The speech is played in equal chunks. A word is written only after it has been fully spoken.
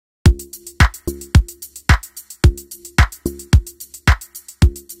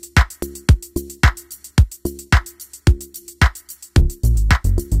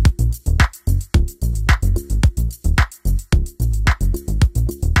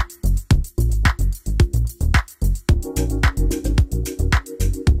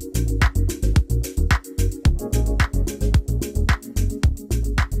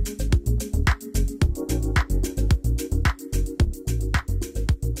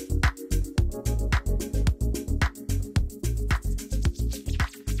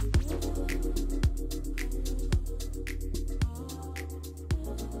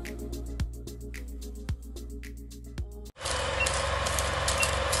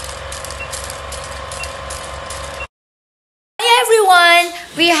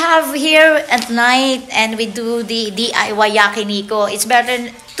have here at night and we do the DIY Yakiniku, it's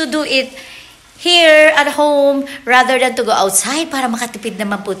better to do it here at home rather than to go outside para makatipid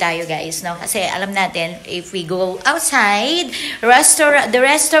naman po tayo, guys, no? Kasi alam natin, if we go outside, the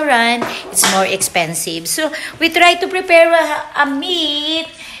restaurant, it's more expensive. So, we try to prepare a meat,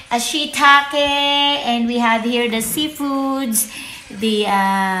 a shiitake, and we have here the seafoods, the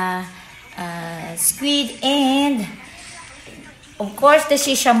squid, and of course, the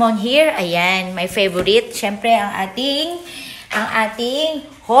shishamon here. Ayan, my favorite. Siyempre, ang ating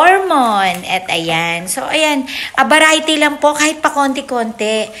hormone. At ayan. So, ayan. A variety lang po, kahit pa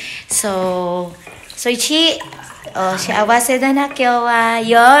konti-konti. So, ichi, siawase da na kyo wa.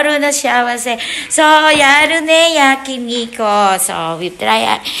 Yoru no siawase. So, yaru ne yakiniko. So, we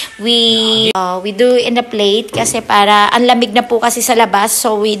do in the plate kasi para, ang lamig na po kasi sa labas.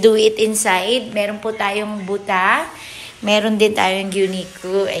 So, we do it inside. Meron po tayong buta. Meron din tayong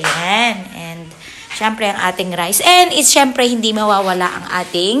Yakiniku. Ayan. And, syempre, ang ating rice. And, syempre, hindi mawawala ang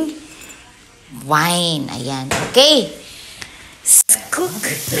ating wine. Ayan. Okay. Let's cook.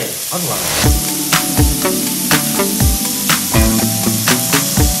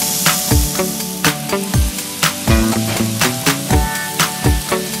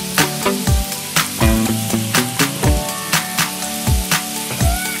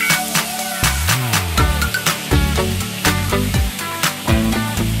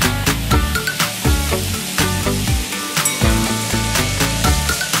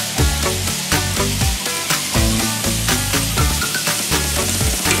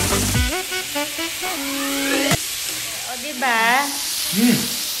 Diba?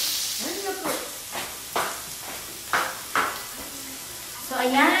 So,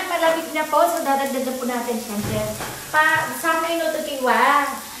 ayan, malamig na po. So, dadagdagan po natin siyempre. Sa minuto kiwa,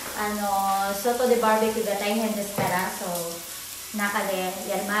 soto de barbecue da tayo hendes para. So, nakale,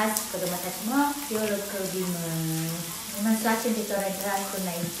 yarmas, kudumatas mo, yolog ko di mo. Mas lasin dito rin ko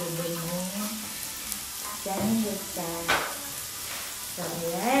na itubig mo. Yan, dito. So,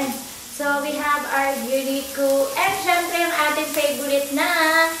 ayan. So, we have our Yakiniku. And, syempre, yung ating favorite na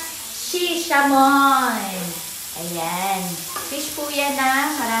shishamon. Ayan. Fish po yan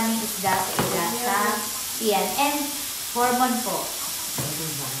na. Maraming isda sa ilasa. Yan. And, hormone po.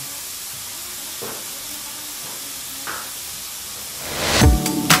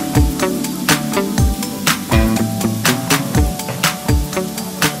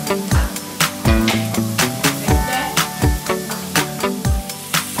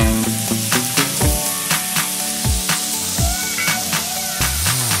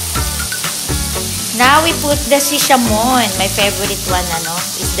 Now, we put the shishamon. My favorite one,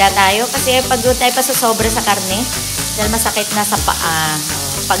 isda tayo. Kasi pag doon tayo pa sa sobra sa karne, dahil masakit na sa paa.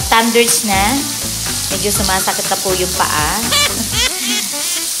 Pag thunders na, medyo sumasakit na po yung paa.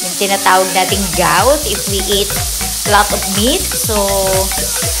 Yung tinatawag nating gout if we eat a lot of meat. So,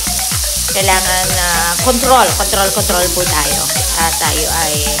 kailangan control po tayo. Tayo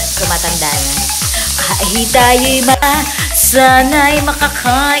ay tumatanda na. Kahit tayo'y sana'y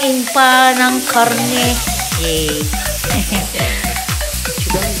makakain pa ng karne. Yay!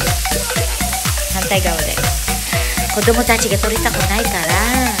 Hantay gao de. Kodomo tachi ga torita konai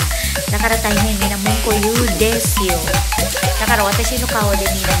kara. Dakara taimeen minamon koyu desu yo. Dakara watashi no kao de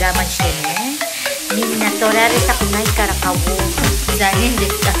minna gaman shite ne. Minna torareta konai kara kao. Zanen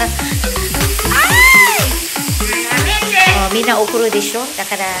desu. Minna okuru desho.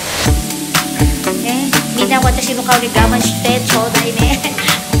 Dakaraみんな私の顔に我慢してちょうだいね。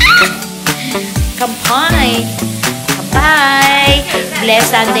乾杯。乾杯。Blessed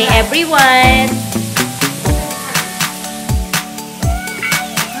Sunday everyone.